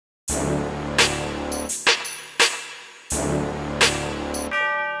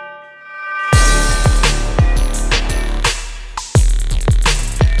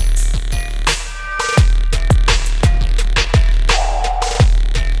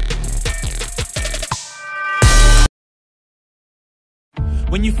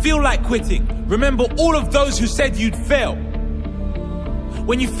When you feel like quitting, remember all of those who said you'd fail.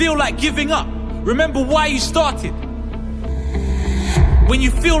 When you feel like giving up, remember why you started. When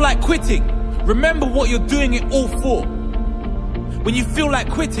you feel like quitting, remember what you're doing it all for. When you feel like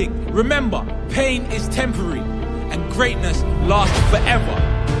quitting, remember pain is temporary and greatness lasts forever.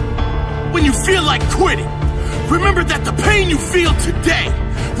 When you feel like quitting, remember that the pain you feel today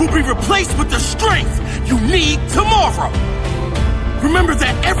will be replaced with the strength you need tomorrow. Remember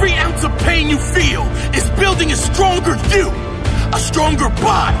that every ounce of pain you feel is building a stronger you, a stronger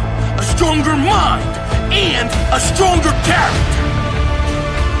body, a stronger mind, and a stronger character.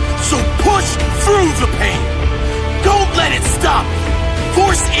 So push through the pain. Don't let it stop you.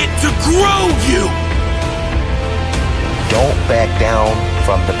 Force it to grow you. Don't back down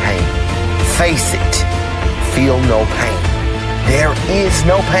from the pain. Face it. Feel no pain. There is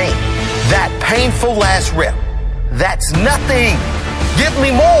no pain. That painful last rep, that's nothing. Give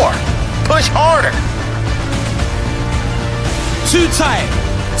me more. Push harder. Too tired,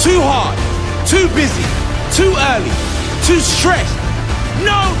 too hard, too busy, too early, too stressed.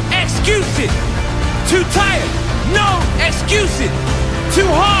 No excuses. Too tired, no excuses. Too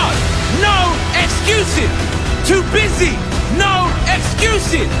hard, no excuses. Too busy, no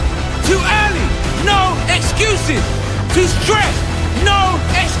excuses. Too early, no excuses. Too stressed, no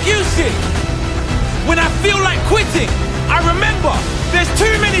excuses. When I feel like quitting, I remember there's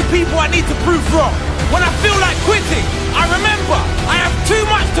too many people I need to prove wrong. When I feel like quitting, I remember I have too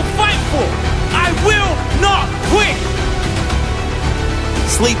much to fight for. I will not quit.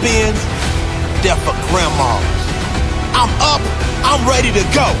 Sleep-ins, they're for grandmas. I'm up, I'm ready to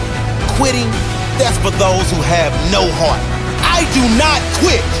go. Quitting, that's for those who have no heart. I do not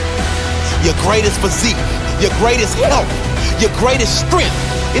quit. Your greatest physique, your greatest health, your greatest strength,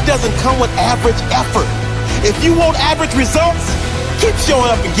 it doesn't come with average effort. If you want average results, keep showing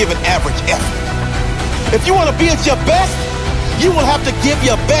up and giving average effort. If you want to be at your best, you will have to give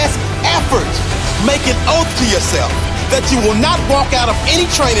your best effort. Make an oath to yourself that you will not walk out of any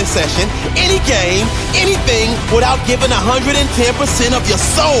training session, any game, anything without giving 110% of your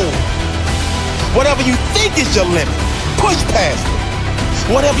soul. Whatever you think is your limit, push past it.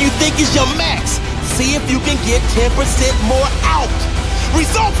 Whatever you think is your max, see if you can get 10% more out.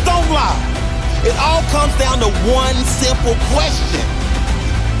 Results don't lie. It all comes down to one simple question.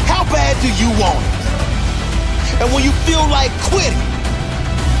 How bad do you want it? And when you feel like quitting,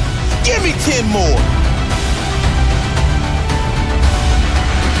 give me 10 more.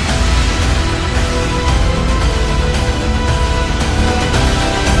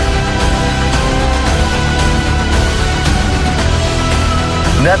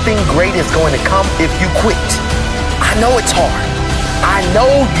 Nothing great is going to come if you quit. I know it's hard. I know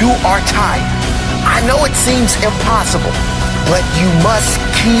you are tired. I know it seems impossible, but you must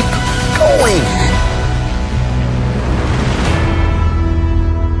keep going.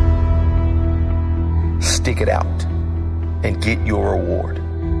 Stick it out and get your reward.